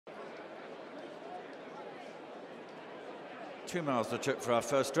2 miles the trip for our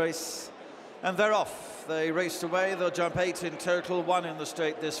first race. And they're off. They raced away. They'll jump 8 in total, 1 in the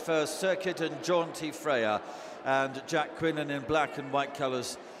straight this first circuit, and Jaunty Freya and Jack Quinlan in black and white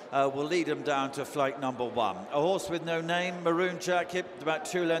colours will lead them down to flight number 1. A horse with no name, maroon jacket, about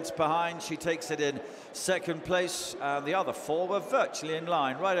 2 lengths behind. She takes it in second place, and the other 4 were virtually in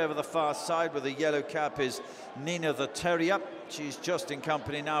line. Right over the far side with the yellow cap is Nina The Terrier. She's just in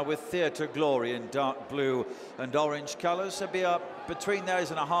company now with Theatre Glory in dark blue and orange colours. So be up between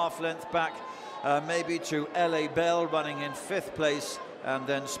those and a half length back, maybe to Elle Est Belle running in 5th place, and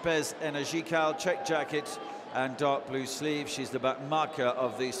then Spez Energical, check jacket and dark blue sleeves. She's the back marker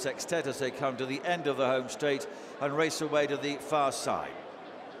of the sextet as they come to the end of the home straight and race away to the far side.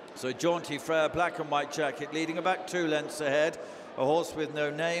 So Jaunty Freya, black and white jacket, leading about 2 lengths ahead. A horse with no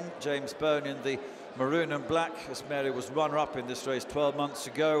name, James Bone in the maroon and black, as Mary was runner-up in this race 12 months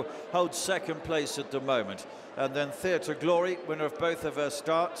ago, holds second place at the moment. And then Theatre Glory, winner of both of her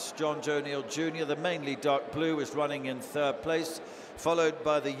starts, John Joe Neal Jr., the mainly dark blue, is running in 3rd place, followed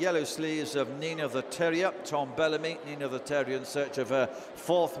by the yellow sleeves of Nina The Terrier, Tom Bellamy. Nina The Terrier in search of her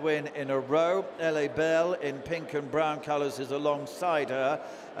 4th win in a row. Elle Est Belle in pink and brown colours is alongside her,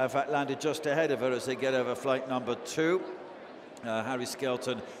 in fact landed just ahead of her as they get over flight number 2. Harry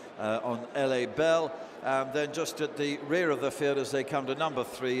Skelton on Elle Est Belle. Then just at the rear of the field as they come to number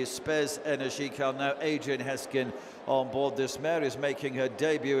 3 is Spez Energical. Now Adrian Heskin on board this mare is making her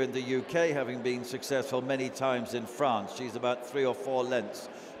debut in the UK, having been successful many times in France. She's about 3 or 4 lengths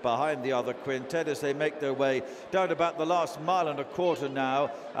behind the other quintet as they make their way down about the last mile and a quarter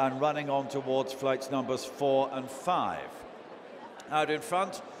now and running on towards flights numbers 4 and 5. Out in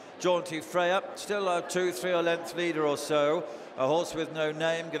front, Jaunty Freya, still a 2-3 length leader or so. A horse with no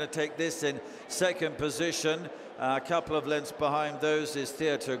name, going to take this in second position. A couple of lengths behind those is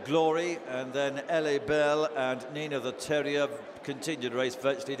Theatre Glory, and then Elle Est Belle and Nina The Terrier continued race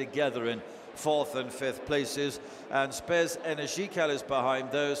virtually together in 4th and 5th places, and Spez Energical is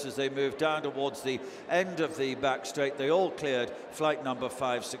behind those as they move down towards the end of the back straight. They all cleared flight number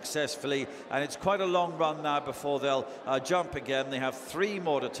 5 successfully, and it's quite a long run now before they'll jump again. They have 3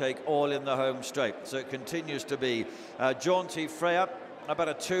 more to take, all in the home straight, so it continues to be Jaunty Freya, about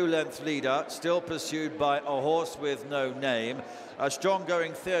a 2-length leader, still pursued by a horse with no name. A strong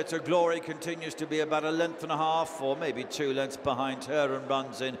going Theatre Glory continues to be about 1.5 lengths or maybe 2 lengths behind her and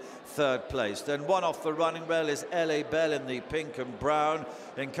runs in 3rd place. Then 1 off the running rail is Elle Est Belle in the pink and brown,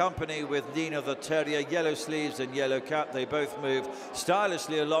 in company with Nina The Terrier, yellow sleeves and yellow cap. They both move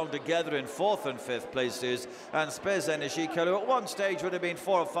stylishly along together in 4th and 5th places. And Spez Energical, who at one stage would have been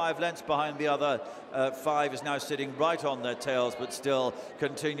 4 or 5 lengths behind the other 5, is now sitting right on their tails, but still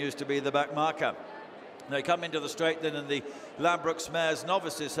continues to be the back marker. They come into the straight then in the Ladbrokes Mares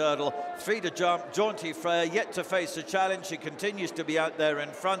Novices Hurdle. 3 to jump. Jaunty Freya yet to face a challenge. She continues to be out there in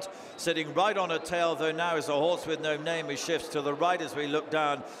front, sitting right on her tail, though now is a horse with no name who shifts to the right as we look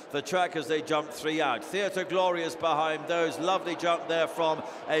down the track as they jump 3 out. Theatre Glory is behind those. Lovely jump there from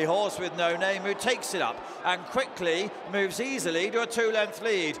a horse with no name who takes it up and quickly moves easily to a 2-length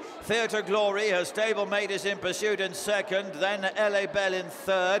lead. Theatre Glory, her stablemate, is in pursuit in 2nd, then Elle Est Belle in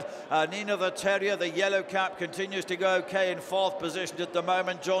 3rd. Nina The Terrier, the yellow cap, continues to go okay in 4th position at the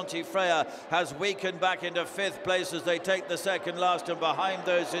moment. Jaunty Freya has weakened back into 5th place as they take the 2nd last, and behind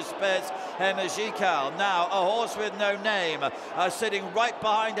those is Spez Energical. Now a horse with no name sitting right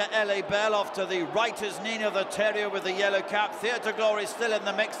behind Elle Est Belle. Off to the right is Nina The Terrier with the yellow cap. Theatre Glory still in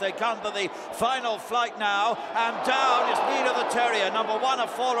the mix. They come to the final flight now, and down is Nina The Terrier, number 1 of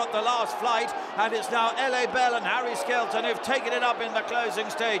 4 at the last flight, and it's now Elle Est Belle and Harry Skelton who've taken it up in the closing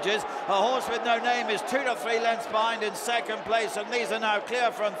stages. A horse with no name is 2 to 3 lengths behind in 2nd place, and these are now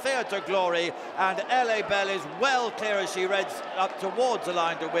clear from Theatre Glory, and Elle Est Belle is well clear as she heads up towards the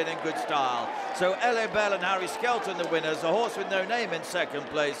line to win in good style. So Elle Est Belle and Harry Skelton the winners, a horse with no name in 2nd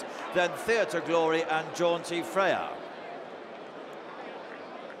place, then Theatre Glory and Jaunty Freya.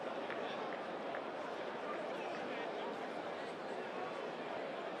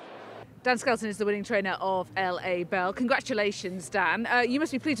 Dan Skelton is the winning trainer of Elle Est Belle. Congratulations, Dan. You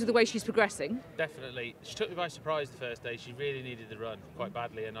must be pleased with the way she's progressing. Definitely. She took me by surprise the first day. She really needed the run quite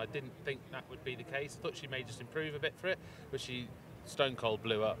badly, and I didn't think that would be the case. I thought she may just improve a bit for it, but she stone cold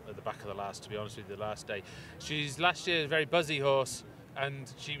blew up at the back of the last, to be honest with you, the last day. She's last year a very buzzy horse,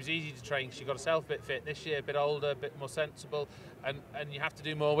 and she was easy to train. She got herself a bit fit this year, a bit older, a bit more sensible, and you have to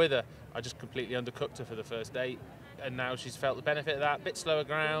do more with her. I just completely undercooked her for the first day, and now she's felt the benefit of that. Bit slower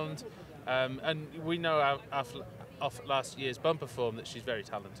ground. And we know off last year's bumper form that she's very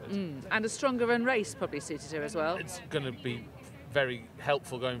talented. And a stronger run race probably suited her as well. It's going to be very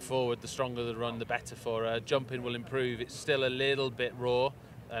helpful going forward. The stronger the run, the better for her. Jumping will improve. It's still a little bit raw,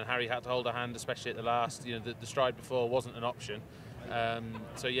 and Harry had to hold her hand, especially at the last. You know, the stride before wasn't an option.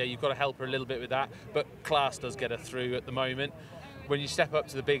 So yeah, you've got to help her a little bit with that. But class does get her through at the moment. When you step up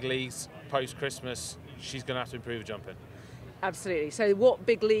to the big leagues post-Christmas, she's going to have to improve jumping. Absolutely. So what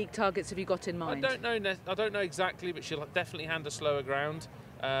big league targets have you got in mind? I don't know exactly, but she'll definitely hand a slower ground.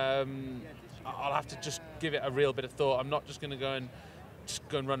 I'll have to just give it a real bit of thought. I'm not just going to go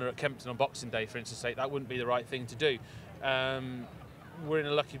and run her at Kempton on Boxing Day, for instance' sake. That wouldn't be the right thing to do. We're in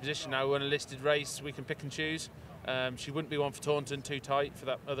a lucky position now. We're in a listed race. We can pick and choose. She wouldn't be one for Taunton, too tight for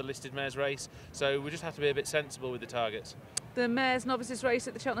that other listed mares race. So we just have to be a bit sensible with the targets. The Mares Novices race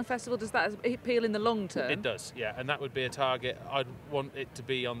at the Cheltenham Festival, does that appeal in the long term? It does, yeah, and that would be a target. I'd want it to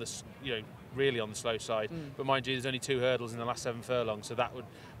be on the, really on the slow side. But mind you, there's only 2 hurdles in the last 7 furlongs, so that would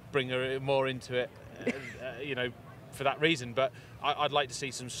bring her more into it, for that reason. But I'd like to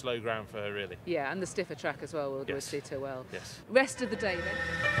see some slow ground for her, really. Yeah, and the stiffer track as well will suit her well. Yes. Rest of the day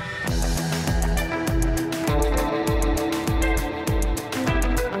then.